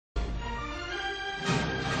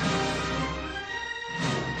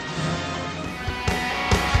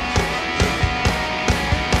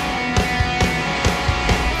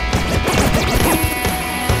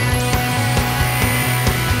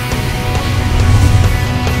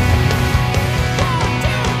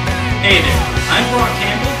Hey there, I'm Brock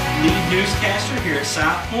Campbell, lead newscaster here at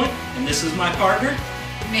Southpointe, and this is my partner,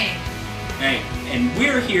 May. Hey, and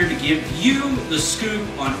we're here to give you the scoop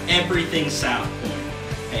on everything Southpointe.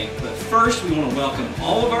 Hey, but first we want to welcome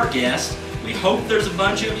all of our guests. We hope there's a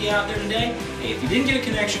bunch of you out there today. Hey, if you didn't get a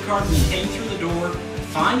connection card when you came through the door,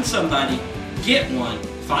 find somebody, get one,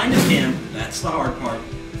 find a pin, that's the hard part.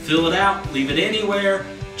 Fill it out, leave it anywhere,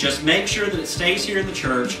 just make sure that it stays here in the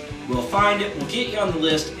church. We'll find it, we'll get you on the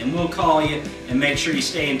list, and we'll call you and make sure you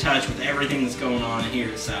stay in touch with everything that's going on here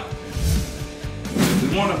at Southpointe.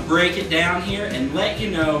 We want to break it down here and let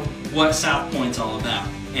you know what Southpointe's all about.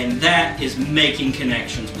 And that is making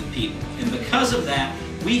connections with people. And because of that,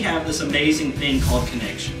 we have this amazing thing called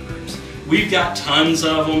connection groups. We've got tons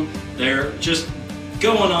of them. They're just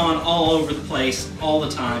going on all over the place all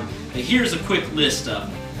the time. But here's a quick list of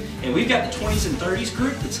them. And we've got the 20s and 30s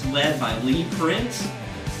group that's led by Lee Prince.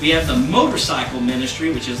 We have the motorcycle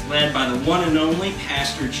ministry, which is led by the one and only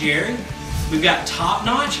Pastor Jerry. We've got Top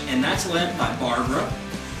Notch, and that's led by Barbara.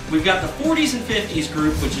 We've got the 40s and 50s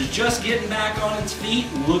group, which is just getting back on its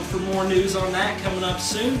feet. Look for more news on that coming up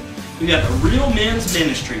soon. We've got the Real Men's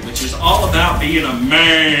Ministry, which is all about being a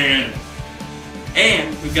man. And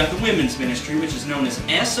we've got the Women's Ministry, which is known as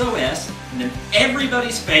SOS. And then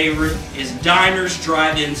everybody's favorite is Diners,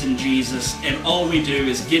 Drive-Ins, and Jesus. And all we do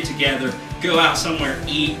is get together, go out somewhere,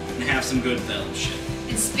 eat, and have some good fellowship.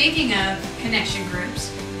 And speaking of connection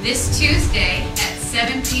groups, this Tuesday at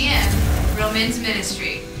 7 p.m., Real Men's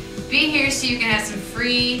Ministry. Be here so you can have some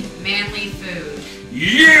free, manly food.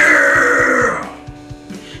 Yeah!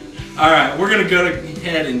 Alright, we're going to go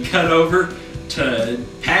ahead and cut over to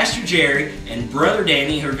Pastor Jerry and Brother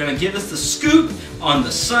Danny, who are going to give us the scoop on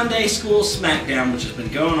the Sunday School Smackdown, which has been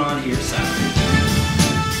going on here at Southpointe.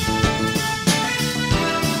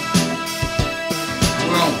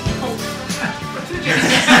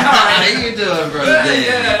 How you doing, Brother Dan?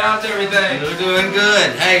 Good, how's everything? We're doing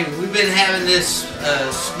good. Hey, we've been having this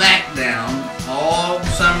smackdown all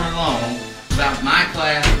summer long about my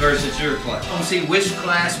class versus your class. I want to see which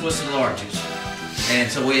class was the largest. And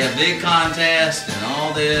so we had a big contest and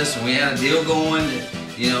all this, and we had a deal going that,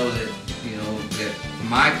 that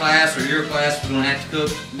my class or your class was going to have to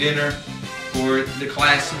cook dinner for the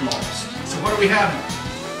class that lost. So what are we having?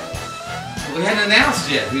 We hadn't announced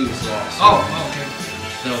yet who was lost. Oh, okay.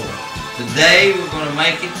 So today we're going to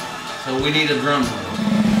make it, so we need a drum roll.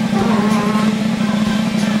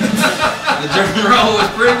 The drum roll was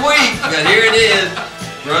pretty weak, but here it is.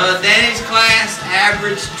 Brother Danny's class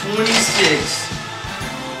averaged 26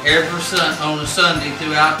 on a Sunday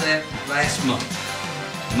throughout that last month.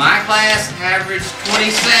 My class averaged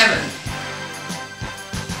 27.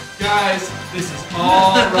 Guys, this is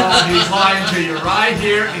all wrong. He's lying to you right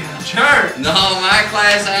here in church. No, my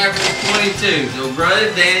class averaged 22. So Brother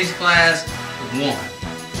Danny's class won.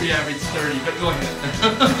 We averaged 30, but go ahead.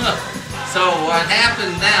 So what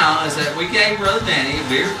happened now is that we gave Brother Danny a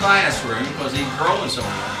bigger classroom because he's growing so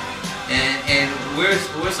much. And we're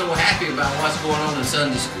so happy about what's going on in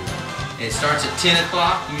Sunday school. It starts at 10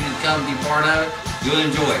 o'clock. You can come be part of it. You'll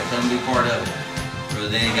enjoy it. Come be part of it.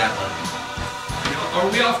 Brother Danny got lucky. Are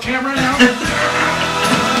we off camera now?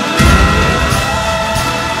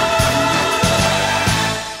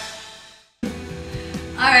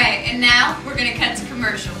 Alright, and now we're going to cut to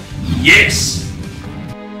commercial. Yes!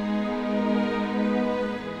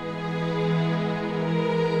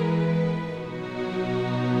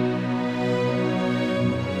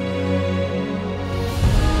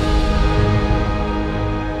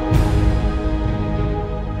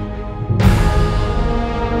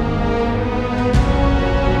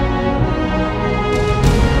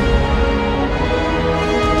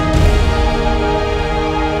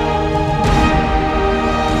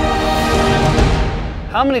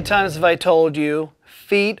 How many times have I told you,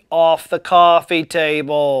 feet off the coffee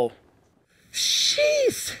table?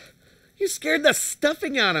 Jeez, you scared the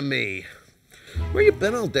stuffing out of me. Where you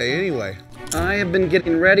been all day anyway? I have been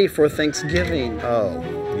getting ready for Thanksgiving.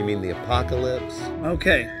 Oh, you mean the apocalypse?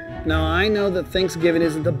 Okay, now I know that Thanksgiving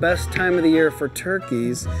isn't the best time of the year for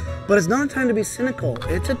turkeys, but it's not a time to be cynical.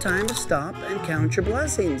 It's a time to stop and count your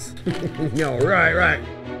blessings. No, right.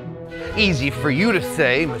 Easy for you to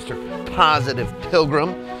say, Mr. Positive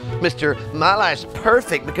Pilgrim. Mr. My life's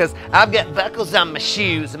perfect because I've got buckles on my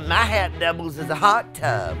shoes and my hat doubles as a hot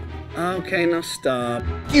tub. Okay, now stop.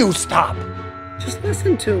 You stop. Just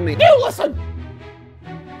listen to me. You listen.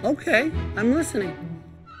 Okay, I'm listening.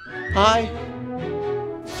 I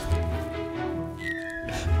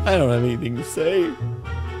don't have anything to say.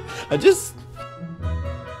 I just...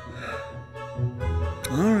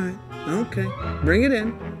 All right, okay, bring it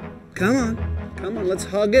in. Come on. Come on, let's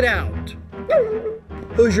hug it out.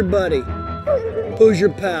 Who's your buddy? Who's your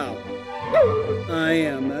pal? I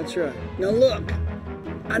am, that's right. Now look,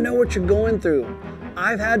 I know what you're going through.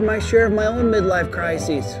 I've had my share of my own midlife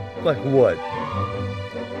crises. Like what?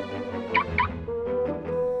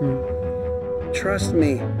 Trust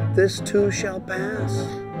me, this too shall pass.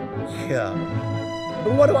 Yeah.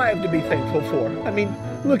 But what do I have to be thankful for? I mean,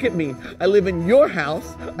 look at me. I live in your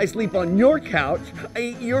house. I sleep on your couch. I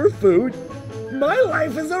eat your food. My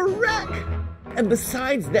life is a wreck. And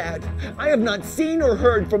besides that, I have not seen or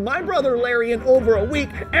heard from my brother Larry in over a week,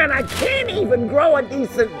 and I can't even grow a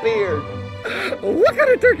decent beard. What kind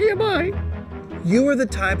of turkey am I? You are the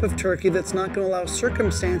type of turkey that's not going to allow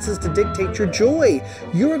circumstances to dictate your joy.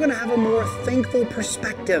 You are going to have a more thankful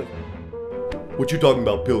perspective. What you talking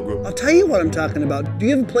about, Pilgrim? I'll tell you what I'm talking about. Do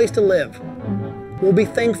you have a place to live? Well, be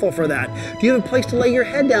thankful for that. Do you have a place to lay your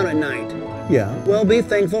head down at night? Yeah. Well, be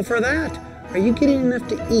thankful for that. Are you getting enough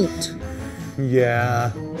to eat?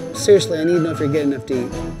 Yeah. Seriously, I need to know if you're getting enough to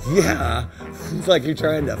eat. Yeah. It's like you're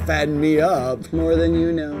trying to fatten me up. More than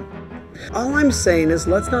you know. All I'm saying is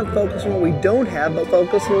let's not focus on what we don't have, but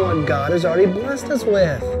focus on what God has already blessed us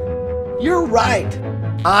with. You're right.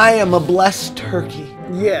 I am a blessed turkey.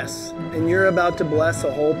 Yes, and you're about to bless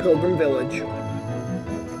a whole pilgrim village.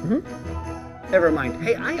 Never mind.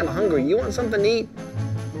 Hey, I am hungry. You want something to eat?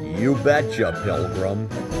 You betcha, Pilgrim.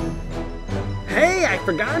 Hey, I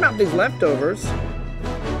forgot about these leftovers.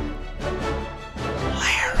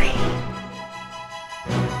 Larry.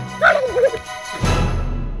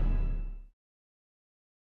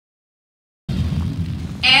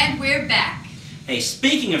 And we're back. Hey,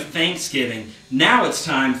 speaking of Thanksgiving, now it's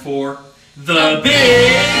time for The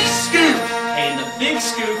Big Scoop! And the Big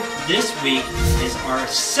Scoop this week is our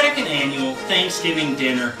second annual Thanksgiving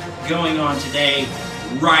dinner going on today,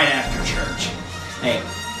 right after church. Hey,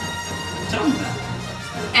 tell them about it.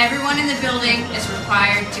 Everyone in the building is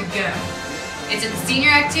required to go. It's at the Senior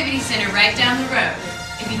Activity Center right down the road.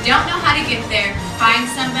 If you don't know how to get there, find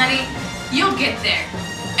somebody, you'll get there.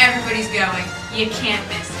 Everybody's going. You can't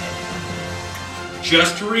miss it.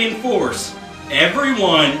 Just to reinforce,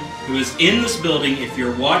 everyone who is in this building, if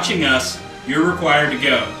you're watching us, you're required to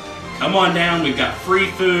go. Come on down, we've got free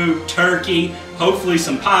food, turkey, hopefully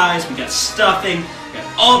some pies, we've got stuffing, we've got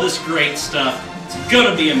all this great stuff. It's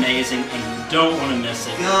gonna be amazing and you don't want to miss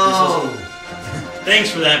it. Go! Thanks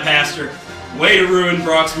for that, Pastor. Way to ruin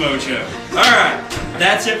Brock's mojo. Alright,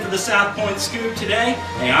 that's it for the Southpointe Scoop today.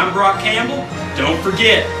 Hey, I'm Brock Campbell. Don't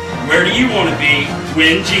forget, where do you want to be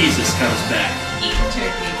when Jesus comes back? Eating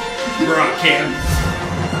turkey. Brock Campbell.